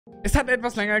Es hat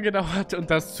etwas länger gedauert und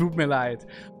das tut mir leid.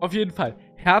 Auf jeden Fall,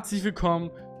 herzlich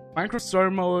willkommen. Minecraft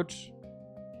Storymode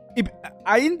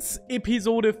 1,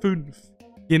 Episode 5.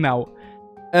 Genau.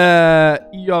 Ja,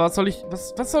 was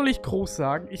soll ich groß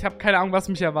sagen? Ich habe keine Ahnung, was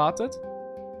mich erwartet.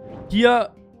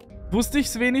 Hier wusste ich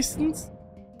es wenigstens.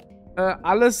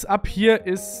 Alles ab hier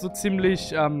ist so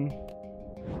ziemlich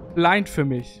blind für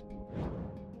mich.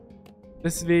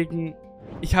 Deswegen,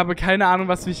 ich habe keine Ahnung,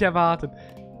 was mich erwartet.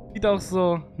 Sieht auch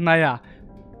so, naja.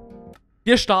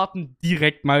 Wir starten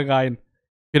direkt mal rein.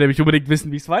 Ich will nämlich unbedingt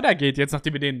wissen, wie es weitergeht, jetzt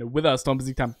nachdem wir den Witherstorm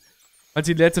besiegt haben. Falls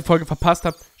ihr die letzte Folge verpasst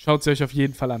habt, schaut sie euch auf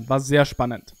jeden Fall an. War sehr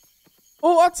spannend.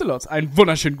 Oh, Ocelot, einen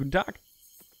wunderschönen guten Tag.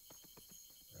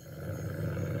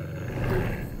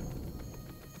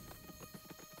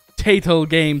 KAPITEL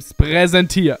Games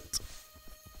präsentiert.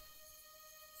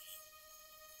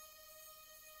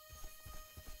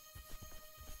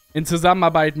 In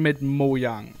Zusammenarbeit mit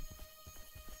Mojang.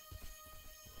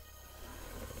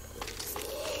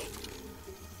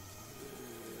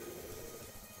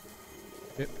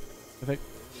 Okay, perfekt.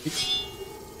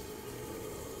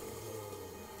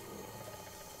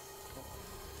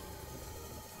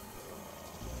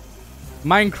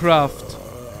 Minecraft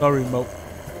Storymode.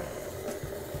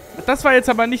 Das war jetzt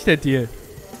aber nicht der Deal.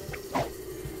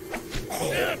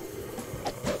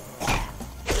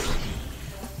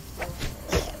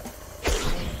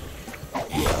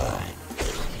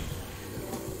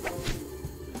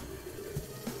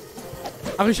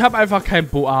 Ach, ich habe einfach kein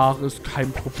Ach, ist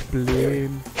kein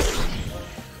Problem.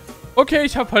 Okay,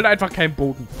 ich habe halt einfach keinen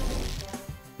Bogen.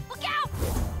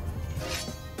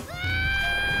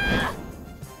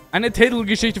 Eine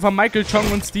Titelgeschichte von Michael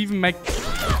Chong und Stephen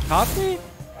McCartney?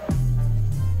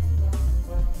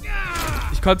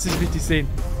 Ich konnte es nicht richtig sehen.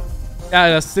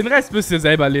 Ja, den Rest müsst ihr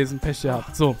selber lesen. Pech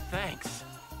gehabt. So.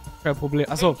 Kein Problem.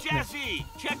 Achso. Hey, Jesse,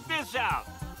 check this out.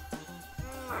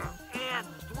 And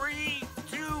 3,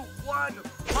 2, 1,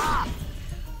 pop.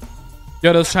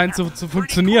 Ja, das scheint so zu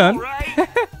funktionieren. Cool, right?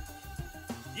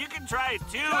 You can try it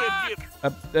too if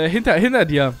you... Hinter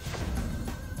dir.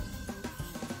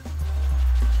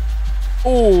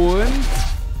 Und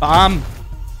bam.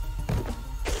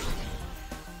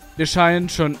 Wir scheinen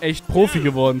schon echt Profi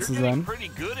geworden zu sein.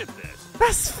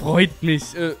 Das freut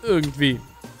mich irgendwie.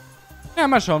 Ja,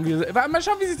 mal schauen, wie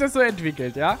sich das so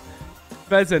entwickelt, ja?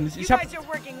 Ich weiß ja nicht. Ich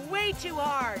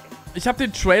hab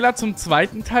den Trailer zum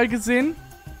zweiten Teil gesehen.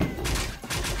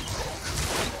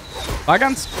 War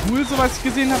ganz cool, so was ich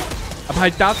gesehen habe. Aber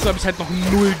halt dazu habe ich halt noch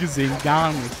null gesehen.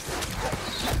 Gar nicht.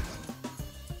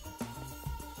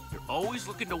 Always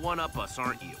looking to one up us,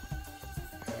 aren't you?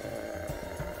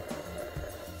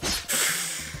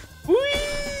 Ui.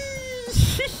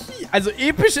 Also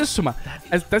episch ist schon mal.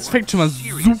 Also das fängt schon mal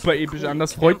super episch an.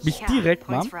 Das freut mich direkt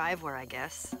mal.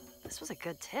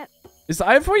 Ist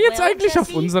Ivor jetzt eigentlich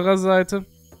auf unserer Seite?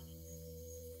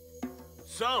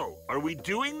 So, are we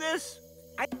doing this?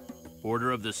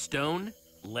 Order of the Stone,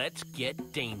 let's get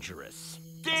dangerous.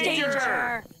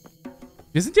 Danger!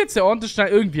 Wir sind jetzt der Ort des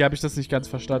Steins. Irgendwie habe ich das nicht ganz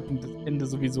verstanden. Das Ende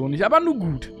sowieso nicht. Aber nur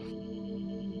gut.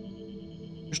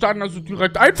 Wir starten also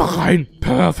direkt einfach rein.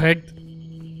 Perfekt.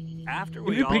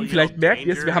 Im Übrigen, vielleicht merkt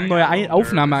ihr es, wir haben neue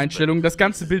Aufnahmeeinstellungen. Das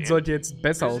ganze Bild sollte jetzt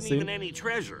besser aussehen.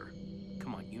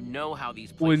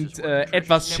 Und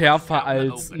etwas schärfer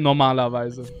als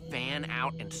normalerweise.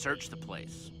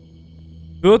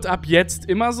 Wird ab jetzt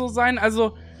immer so sein.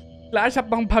 Also, klar, ich habe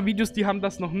noch ein paar Videos, die haben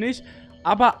das noch nicht.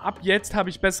 Aber ab jetzt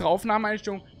habe ich bessere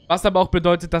Aufnahmeeinstellungen, was aber auch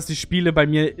bedeutet, dass die Spiele bei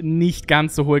mir nicht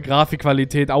ganz so hohe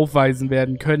Grafikqualität aufweisen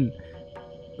werden können.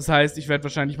 Das heißt, ich werde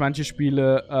wahrscheinlich manche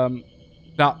Spiele,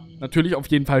 klar, natürlich auf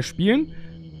jeden Fall spielen.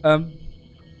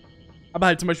 Aber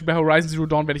halt zum Beispiel bei Horizon Zero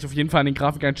Dawn werde ich auf jeden Fall an den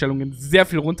Grafikeinstellungen sehr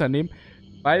viel runternehmen.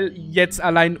 Weil jetzt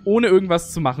allein ohne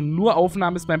irgendwas zu machen, nur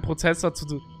Aufnahme ist mein Prozessor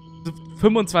zu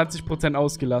 25%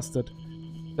 ausgelastet.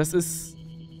 Das ist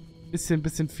ein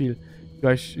bisschen viel.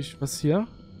 Ja, was hier?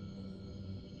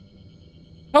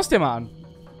 Schau's dir mal an.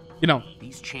 Genau.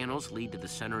 These channels lead to the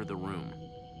center of the room.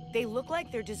 They look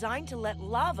like they're designed to let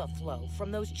lava flow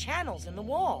from those channels in the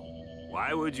wall.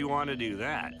 Why would you want to do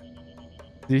that?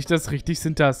 Sehe ich das richtig?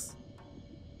 Sind das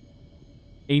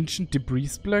Ancient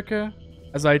Debris Blöcke?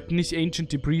 Also halt nicht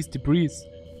Ancient Debris.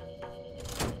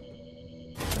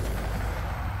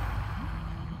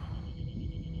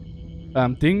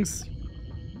 Dings.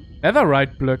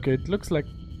 Netherite Blöcke. It looks like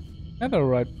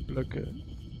Netherite Blöcke.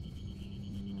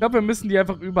 Ich glaube, wir müssen die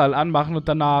einfach überall anmachen und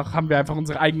danach haben wir einfach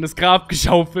unser eigenes Grab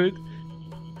geschaufelt.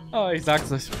 Oh, ich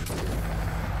sag's euch.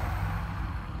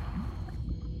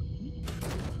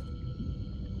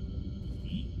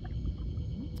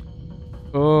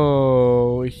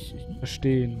 Oh, ich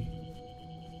verstehe.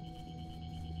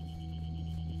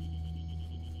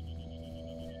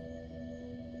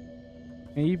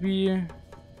 Maybe.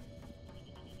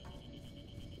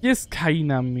 Hier ist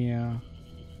keiner mehr.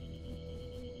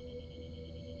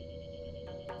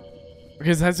 Okay,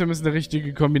 das heißt, wir müssen eine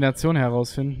richtige Kombination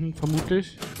herausfinden,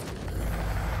 vermutlich.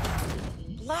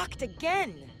 Blocked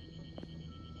again.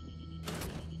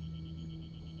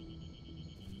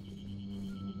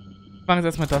 Machen jetzt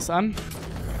erstmal das an.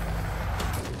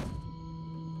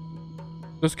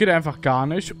 Das geht einfach gar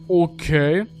nicht.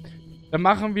 Okay. Dann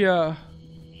machen wir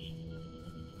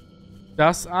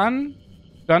das an,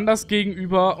 dann das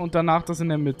Gegenüber und danach das in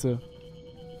der Mitte.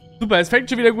 Super, es fängt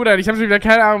schon wieder gut an. Ich habe schon wieder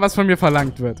keine Ahnung, was von mir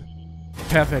verlangt wird.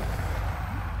 Perfekt.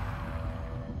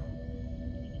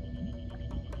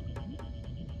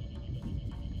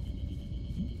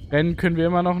 Rennen können wir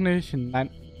immer noch nicht. Nein.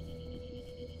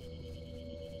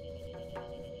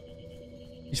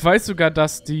 Ich weiß sogar,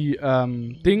 dass die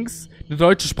Dings eine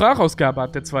deutsche Sprachausgabe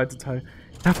hat, der zweite Teil.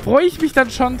 Da freue ich mich dann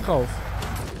schon drauf.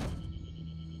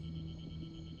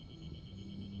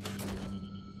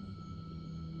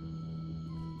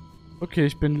 Okay,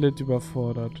 ich bin lit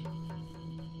überfordert.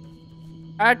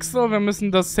 Axel, wir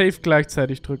müssen das Safe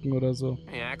gleichzeitig drücken oder so.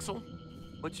 Hey, Axel.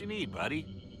 What you need, buddy?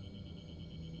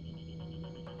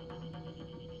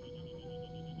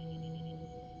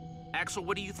 Axel,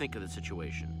 what do you think of the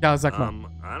situation? Ja, sag mal.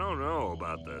 I don't know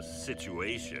about the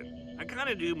situation. I kind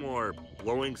of do more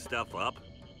blowing stuff up.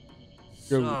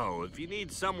 So, if you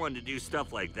need someone to do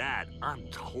stuff like that, I'm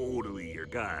totally your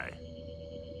guy.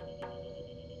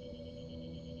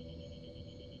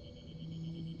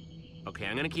 Okay,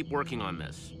 I'm gonna keep working on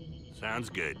this. Sounds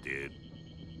good, dude.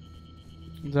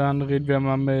 Dann reden wir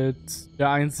mal mit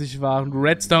der einzig wahren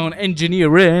Redstone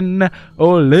Engineerin,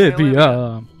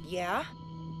 Olivia. Yeah?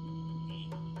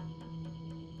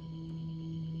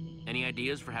 Any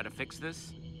ideas for how to fix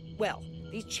this? Well,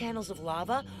 these channels of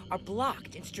lava are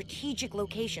blocked in strategic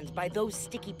locations by those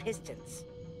sticky pistons.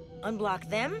 Unblock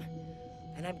them,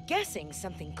 and I'm guessing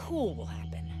something cool will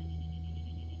happen.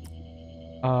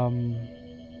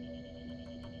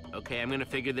 Okay, I'm gonna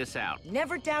figure this out.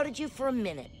 Never doubted you for a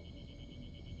minute.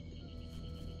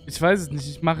 Ich weiß es nicht.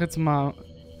 Ich mache jetzt mal...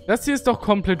 Das hier ist doch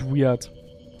komplett weird.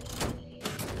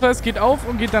 Es geht auf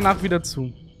und geht danach wieder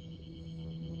zu.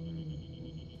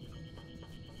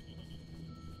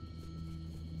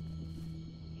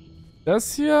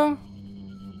 Das hier...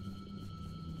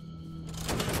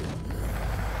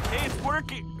 Hey, it's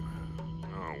working!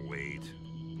 Oh, wait.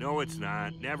 No, it's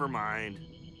not. Never mind.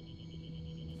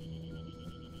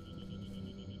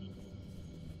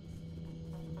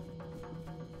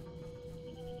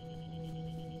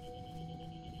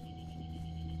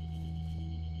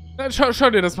 Schau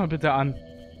dir das mal bitte an.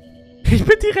 Ich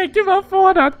bin direkt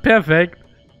überfordert. Perfekt.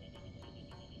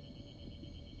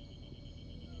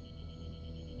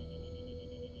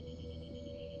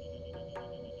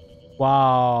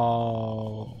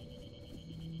 Wow.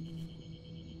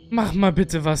 Mach mal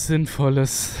bitte was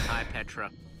Sinnvolles. Hi, Petra.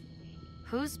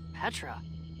 Who's Petra?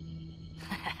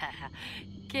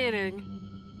 Kidding.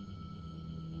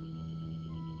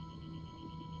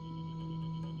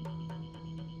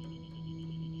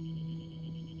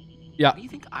 Ja. How do you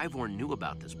think Ivor knew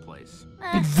about this place?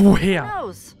 Woher? Who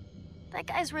knows? That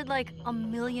guy's read like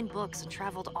 1,000,000 books and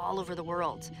traveled all over the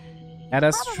world. Ja,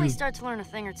 das ist Probably true. start to learn a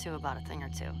thing or two about a thing or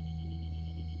two.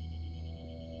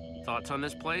 Thoughts on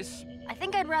this place? I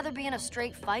think I'd rather be in a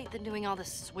straight fight than doing all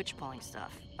this switch pulling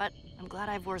stuff. But I'm glad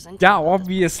Ivor's into Ja, it about this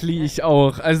obviously, place. ich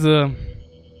auch. Also...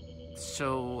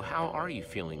 So, how are you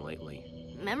feeling lately?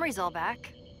 Memory's all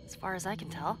back, as far as I can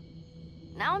tell.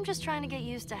 Now I'm just trying to get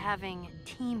used to having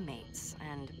teammates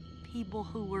and people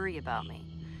who worry about me.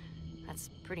 That's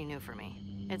pretty new for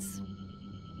me. It's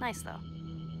nice, though.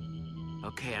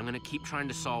 Okay, I'm gonna keep trying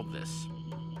to solve this.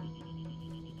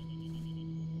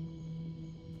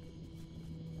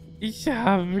 Ich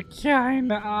habe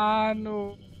keine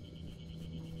Ahnung.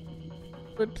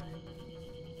 Gut.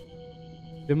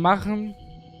 Wir machen...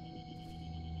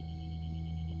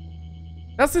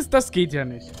 Das geht ja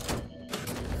nicht.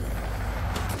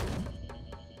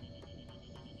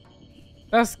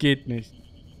 Das geht nicht.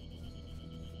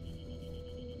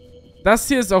 Das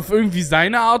hier ist auf irgendwie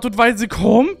seine Art und Weise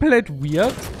komplett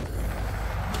weird.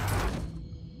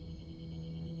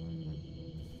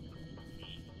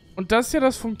 Und das hier,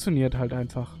 das funktioniert halt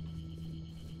einfach.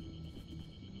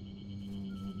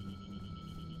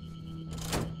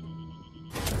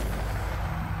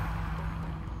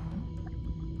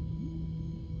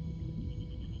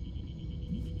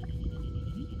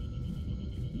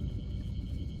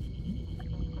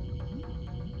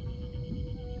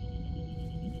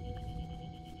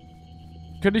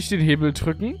 Könnte ich den Hebel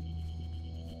drücken?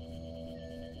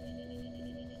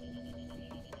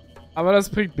 Aber das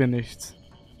bringt mir nichts.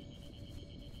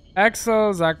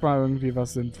 Axel, sag mal irgendwie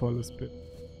was Sinnvolles, bitte.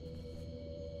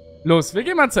 Los, wir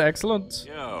gehen mal zu Axel und...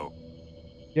 Yo.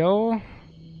 Yo.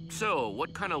 So,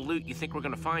 what kind of loot you think we're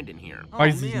gonna find in here? Oh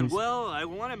Weiß ich man, nicht. well, I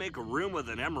want to make a room with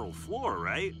an emerald floor,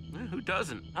 right? Who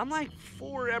doesn't? I'm like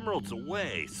 4 emeralds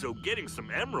away, so getting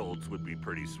some emeralds would be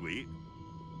pretty sweet.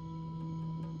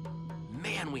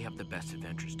 Man, we have the best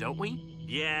adventures, don't we?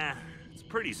 Yeah, it's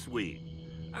pretty sweet.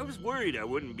 I was worried I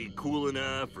wouldn't be cool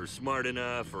enough or smart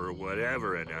enough or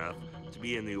whatever enough to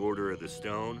be in the Order of the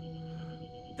Stone.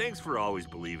 Thanks for always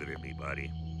believing in me, buddy.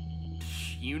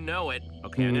 You know it.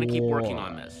 Okay, I'm gonna keep working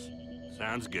on this.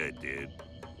 Sounds good, dude.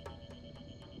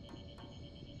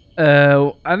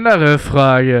 Andere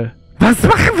Frage. Was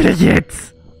machen wir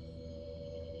jetzt?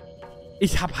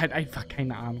 Ich habe halt einfach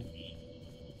keine Ahnung.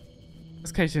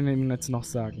 Was kann ich denn jetzt noch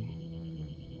sagen?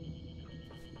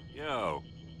 Yo.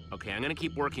 Okay, I'm gonna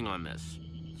keep working on this.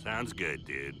 Sounds good,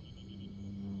 dude.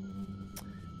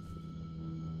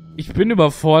 Ich bin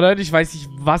überfordert. Ich weiß nicht,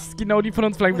 was genau die von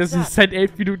uns verlangen. Das ist seit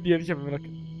 11 Minuten hier. Ich habe immer noch...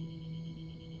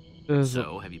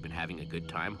 So, have you been having a good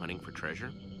time hunting for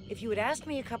treasure? If you had asked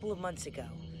me a couple of months ago,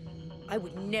 I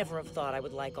would never have thought I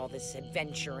would like all this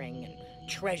adventuring and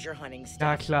treasure hunting stuff.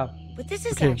 Ja, klar. But this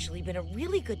has actually been a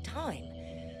really good time.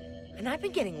 And I've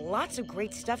been getting lots of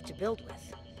great stuff to build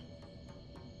with.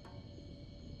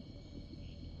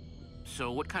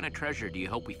 So, what kind of treasure do you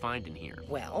hope we find in here?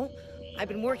 Well, I've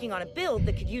been working on a build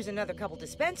that could use another couple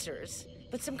dispensers,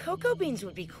 but some cocoa beans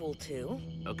would be cool too.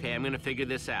 Okay, I'm gonna figure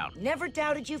this out. Never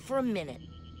doubted you for a minute.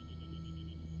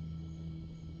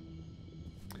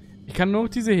 Ich kann nur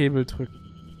diese Hebel drücken.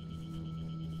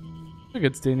 Ich drück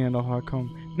jetzt den hier nochmal,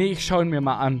 komm. Nee, ich schau ihn mir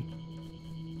mal an.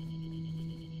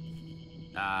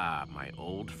 Ah, my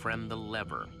old friend the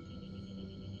lever.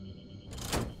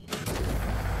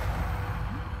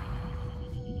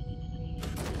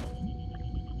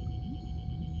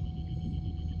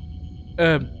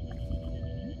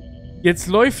 Jetzt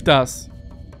läuft das.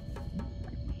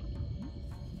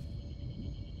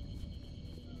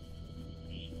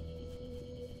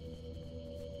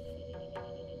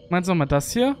 Meinst du nochmal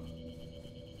das hier?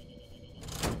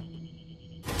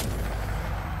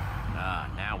 Ah,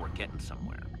 now we're getting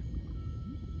somewhere.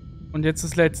 Und jetzt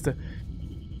das letzte.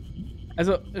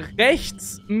 Also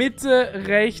rechts, Mitte,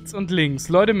 rechts und links.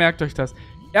 Leute, merkt euch das.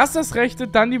 Erst das rechte,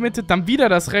 dann die Mitte, dann wieder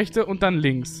das rechte und dann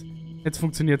links. Jetzt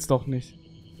funktioniert's doch nicht.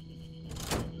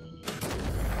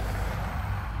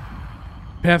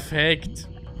 Perfekt.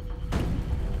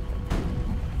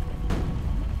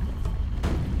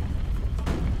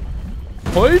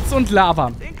 Holz und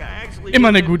Lava. Immer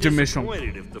eine gute Mischung.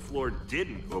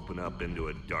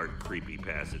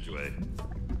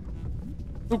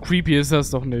 So creepy ist das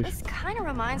doch nicht. This kind of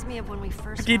reminds me of when we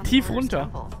first Geht found the tief Order's runter.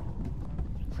 temple.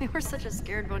 We were such a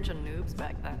scared bunch of noobs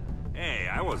back then. Hey,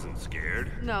 I wasn't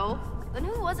scared. No. Then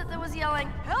who was it that was yelling,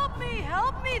 "Help me!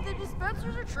 Help me! The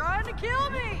dispensers are trying to kill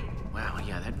me!" Wow,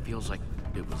 yeah, that feels like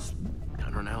it was, I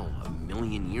don't know, a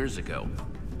million years ago.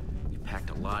 We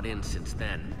packed a lot in since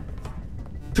then.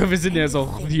 Wir sind jetzt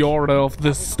auch the Order of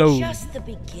the Stone. Just the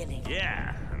beginning.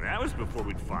 Yeah, and that was before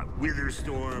we'd fought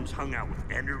Witherstorms, hung out with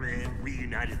Enderman,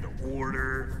 reunited the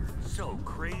Order. So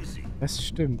crazy. Das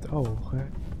stimmt auch.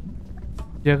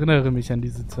 Ich erinnere mich an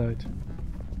diese Zeit.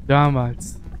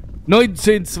 Damals.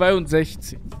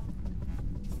 1962.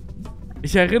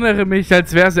 Ich erinnere mich,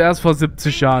 als wäre es erst vor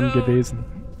 70 Jahren gewesen.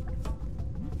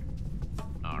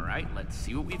 Alright, let's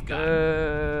see what we've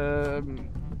got.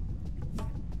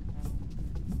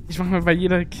 Ich mache mir bei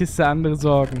jeder Kiste andere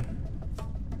Sorgen.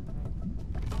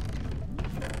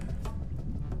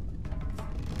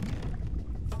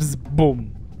 Bzz,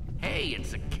 bumm. Hey,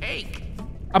 it's a cake.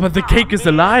 Aber the cake is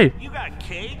a lie. You got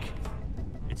cake?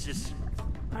 It's just,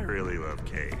 I really love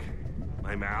cake.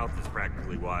 My mouth is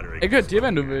practically watering. Er gehört dir,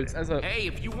 wenn du willst. Also, Hey,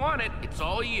 if you want it, it's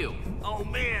all you. Oh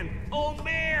man! Oh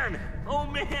man! Oh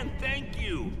man! Thank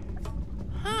you.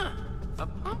 Huh, a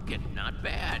pumpkin, not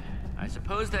bad. I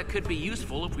suppose that could be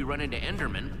useful if we run into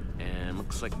Enderman. And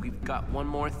looks like we've got one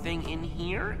more thing in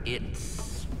here.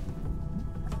 It's...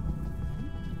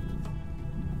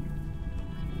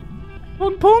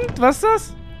 Punkt, was ist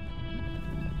das?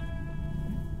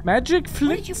 Magic What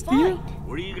Flint did you Steel? find?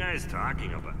 What are you guys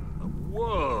talking about?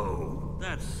 Whoa!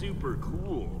 That's super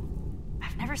cool.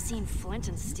 I've never seen flint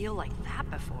and steel like that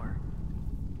before.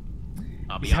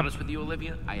 I'll be Ich hab- honest with you,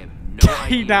 Olivia, I have no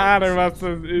idea Keine Ahnung, what was this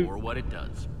das is ist. or what it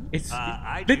does. Es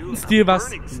I ist do. ein Stil, was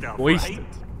Burning stuff, leuchtet. right?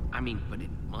 I mean, but it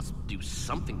must do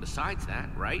something besides that,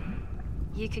 right?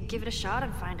 You could give it a shot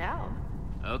and find out.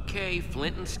 Okay,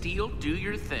 flint and steel, do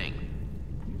your thing.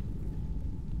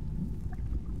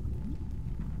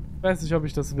 Weiß nicht, ob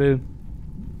ich das will.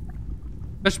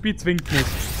 Das Spiel zwingt mich.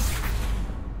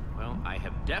 Well, I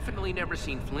have definitely never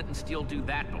seen Flint and Steel do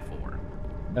that before.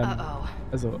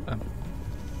 Also,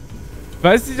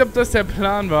 weiß nicht, ob das der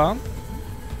Plan war.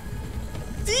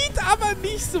 Sieht aber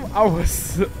nicht so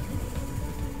aus.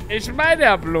 Ich meine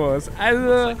ja bloß, also...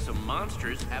 Looks like some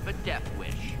monsters have a death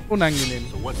wish. Unangenehm.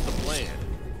 So what's the plan?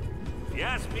 If you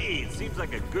ask me, it seems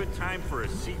like a good time for a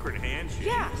secret handshake.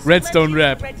 Yeah. So Redstone let's use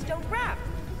Rap. Redstone Rap.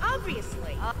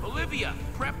 Obviously. Olivia,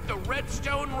 prep the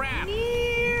redstone wrap.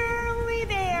 Nearly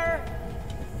there.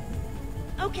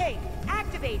 Okay,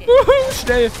 activate it. Wuhu,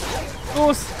 schnell.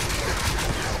 Los.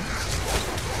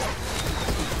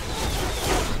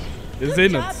 Wir Good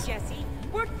sehen job, uns. Jesse.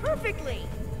 Worked perfectly.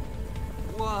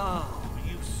 Whoa,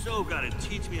 you've so got to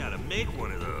teach me how to make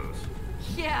one of those.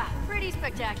 Yeah, pretty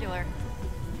spectacular.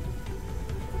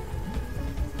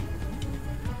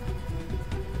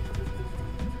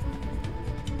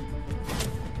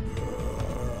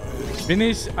 Bin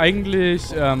ich eigentlich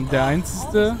der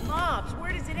Einzige, Mobs,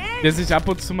 where does it end? der sich ab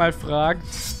und zu mal fragt,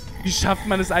 wie schafft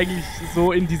man es eigentlich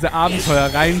so in diese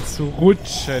Abenteuer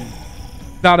reinzurutschen?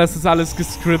 Klar, das ist alles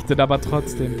gescriptet, aber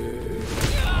trotzdem.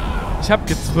 Ich habe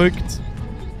gedrückt.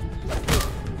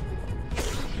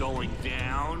 Going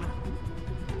down.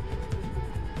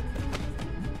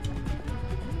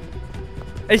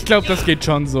 Ich glaube, das geht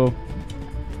schon so.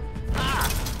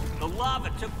 The lava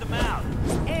took them out.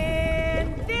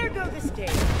 And there go the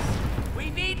stairs. We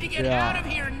need to get Yeah. out of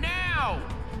here now.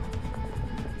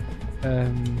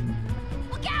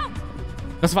 Look out!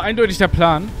 Das war eindeutig der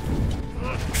Plan.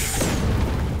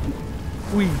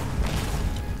 Ui.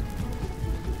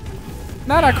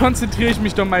 Na, da konzentriere ich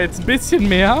mich doch mal jetzt ein bisschen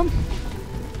mehr.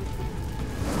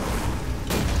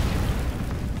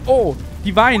 Oh,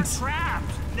 die weint. Trapped.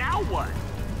 Now what?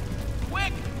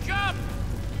 Quick, jump.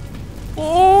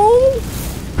 Oh.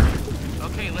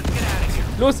 Okay, let's get out of here.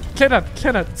 Los, klettert,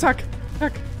 klettert. Zack,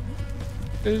 zack.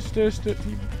 Die ist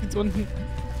unten.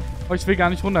 Oh, ich will gar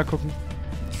nicht runtergucken.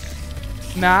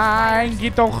 Nein,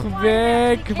 geht doch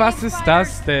weg. Was ist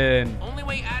das denn? Only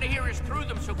way out of here is through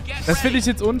them, so get Das finde ich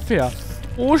jetzt unfair.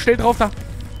 Oh, stell drauf da.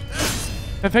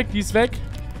 Perfekt, die ist weg.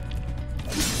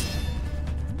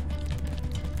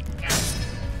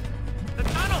 The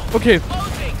tunnel. Okay.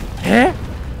 Closing. Hä?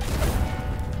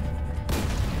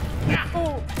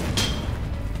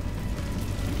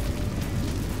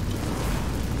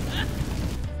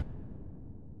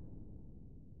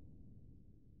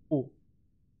 Oh.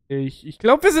 Ich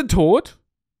glaube, wir sind tot.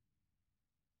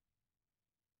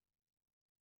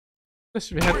 Das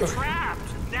Schwert doch.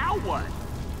 Trapped. Now what?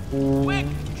 Oh. Quick,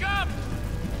 jump.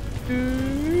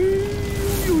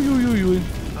 Uiuiuiui.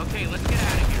 Okay, let's get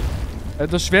out of here.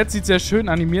 Das Schwert sieht sehr schön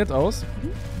animiert aus. Das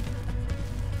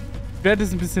Schwert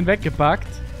ist ein bisschen weggebuggt.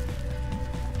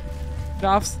 Du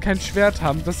darfst kein Schwert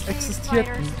haben, das existiert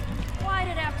nicht. Why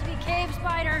did it have to be cave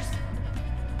spiders?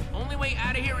 Only way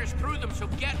out of here is through them, so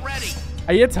get ready.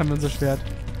 Ah, jetzt haben wir unser Schwert.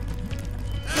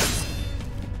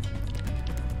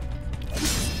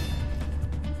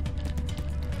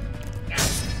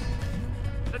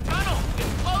 The tunnel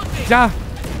is closing. Ja!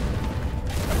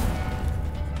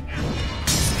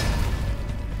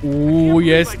 Oh,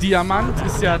 yes, Diamant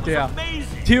ist ja der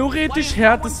theoretisch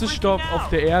härteste Stoff auf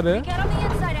der Erde. Get on the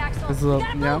inside, Axel. Also, We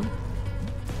gotta ja. move.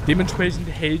 Dementsprechend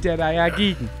hält er da ja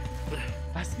gegen.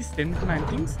 Was ist denn mit meinem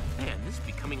Dings? Man, this is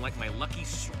becoming like my lucky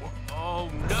sword. Oh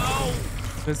no!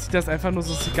 Das sieht das einfach nur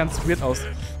so, sieht ganz weird aus.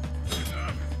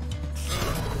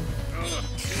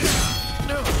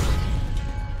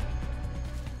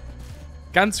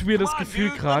 Ganz weirdes Gefühl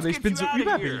gerade. Ich bin so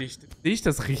überbelichtet. Sehe ich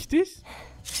das richtig?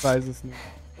 Ich weiß es nicht.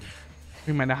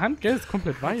 Meine Hand, gell, ist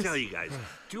komplett I weiß. tell you guys,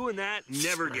 doing that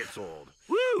never gets old.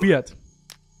 Woo! Weird.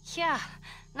 Yeah,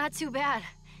 not too bad.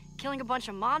 Killing a bunch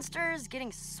of monsters,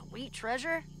 getting sweet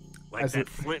treasure. Like Also- that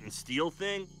Flint and Steel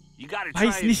thing? You gotta try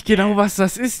Weiß it nicht again. genau, was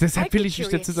das ist. Deshalb I'd will be ich mich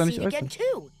curious dazu to da see nicht it again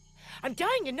äußern. too. I'm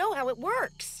dying to know how it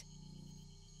works.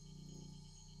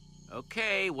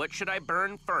 Okay, what should I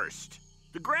burn first?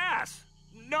 The grass.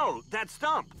 No, that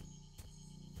stump.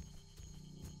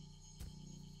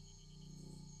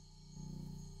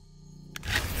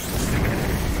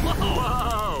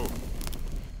 Whoa!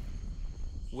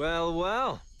 Well,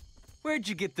 well. Where'd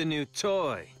you get the new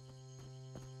toy?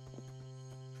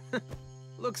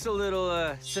 Looks a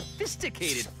little,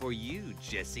 sophisticated for you,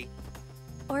 Jesse.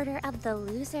 Order of the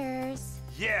losers.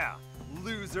 Yeah,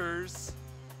 losers.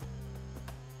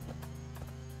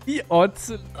 Die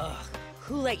Otze. Ugh,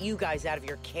 who let you guys out of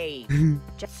your cave?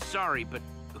 Sorry, but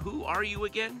who are you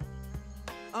again?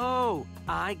 Oh,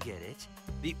 I get it.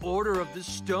 The Order of the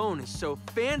Stone is so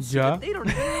fancy Ja. that they don't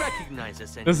even recognize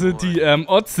us anymore. Das sind die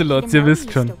Ocelots, ihr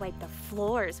wisst schon. To wipe the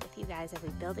floors with you guys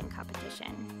every building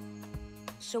competition.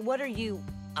 So what are you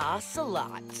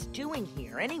ocelots doing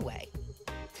here anyway?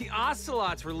 The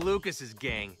Ocelots were Lucas's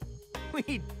gang.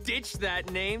 We ditched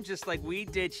that name just like we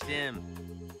ditched him.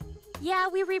 Yeah,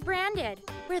 we rebranded.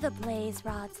 We're the Blaze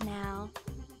Rods now.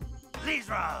 These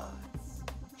rods!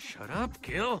 Shut up,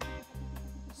 Gil.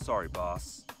 Sorry,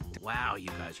 boss. Wow, you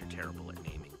guys are terrible at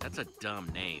naming. That's a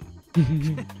dumb name.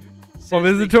 Boah,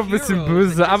 wir sind schon ein bisschen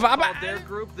böse, aber Their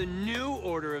group the New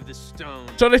Order of the Stone.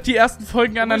 schaut euch die ersten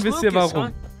Folgen an, dann wisst ihr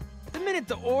warum. The minute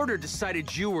the Order decided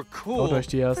you were Schaut cool, euch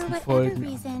die ersten For whatever Folgen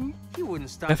an. reason. he wouldn't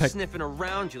stop Perfekt. sniffing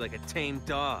around you like a tame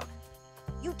dog.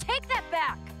 You take that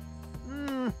back!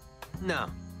 No.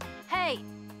 Hey,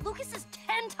 Lucas is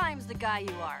 10 times the guy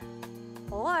you are.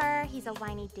 Or he's a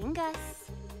whiny dingus.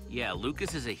 Yeah,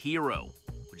 Lucas is a hero,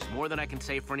 which is more than I can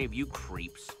say for any of you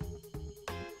creeps.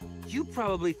 You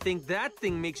probably think that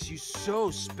thing makes you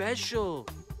so special.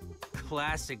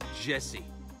 Classic Jesse.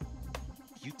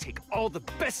 You take all the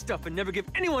best stuff and never give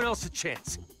anyone else a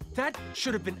chance. That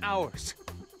should have been ours.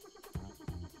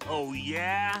 Oh,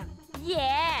 yeah?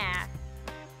 Yeah.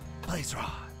 Blaze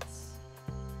Rods.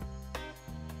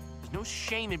 There's no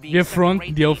shame in being Wir second-rate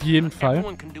fronten die auf leader. jeden Not Fall.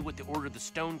 Everyone can do what the Order of the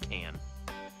Stone can.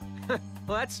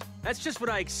 Well, that's just what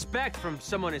I expect from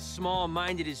someone as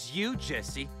small-minded as you,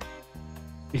 Jesse.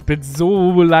 Ich bin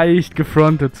so leicht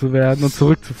gefrontet zu werden und Hand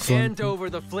zurückzufronten. over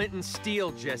the flint and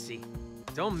steel, Jesse.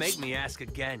 Don't make me ask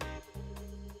again.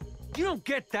 You don't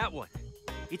get that one.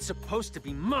 It's supposed to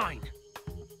be mine.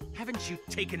 Haven't you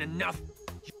taken enough?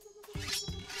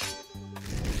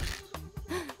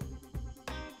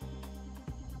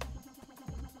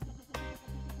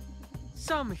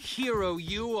 Some hero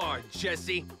you are,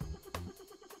 Jesse.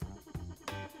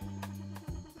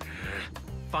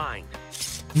 Fine.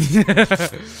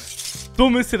 So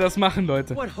müsst ihr das machen,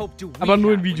 Leute. What hope do we Aber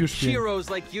nur in have when Videospielen. heroes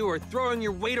like you are throwing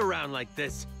your weight around like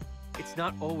this? It's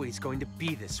not always going to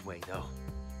be this way, though.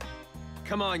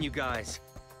 Come on, you guys.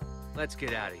 Let's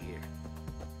get out of here.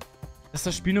 Dass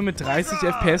das Spiel nur mit 30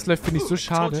 FPS läuft, finde ich so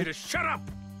Told you schade. to shut up.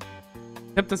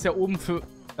 Ich habe das ja oben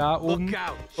da oben Look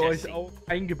out, für euch Jesse. auch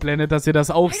eingeblendet, dass ihr das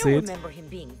auch I don't seht. remember him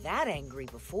being that angry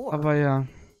before. Aber ja.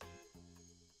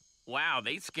 Wow,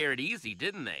 they scared easy,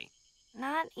 didn't they?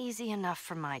 Not easy enough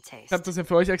for my taste. Ich habe das ja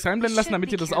für euch extra einblenden lassen,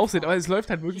 damit ihr das auch seht. Aber es läuft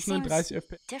halt wirklich nur in 30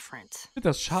 FPS. Different. Ich finde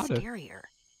das schade. Scarier.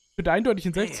 Würde eindeutig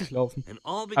in 60 laufen. And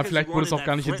all Aber because vielleicht you wurde es wanted auch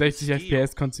gar that nicht in flint 60 and steel.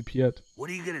 FPS konzipiert. What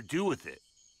are you gonna do with it?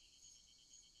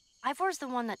 Ivor's the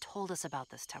one that told us about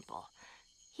this temple.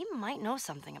 He might know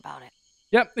something about it.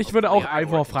 Ja, ich würde auch Hopefully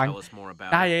Ivor can fragen. tell us more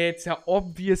about Da it. er jetzt ja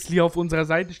obviously auf unserer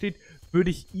Seite steht, würde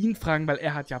ich ihn fragen, weil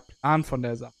er hat ja Plan von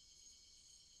der Sache.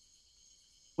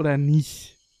 Oder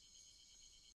nicht.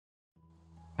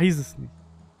 Weiß es nicht.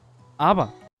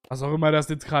 Aber, was auch immer das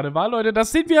jetzt gerade war, Leute,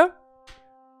 das sehen wir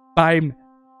beim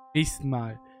nächsten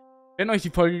Mal. Wenn euch die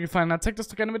Folge gefallen hat, zeigt das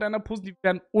doch gerne mit einer positiven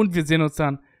Bewertung und wir sehen uns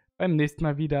dann beim nächsten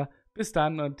Mal wieder. Bis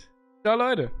dann und ciao,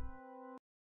 Leute.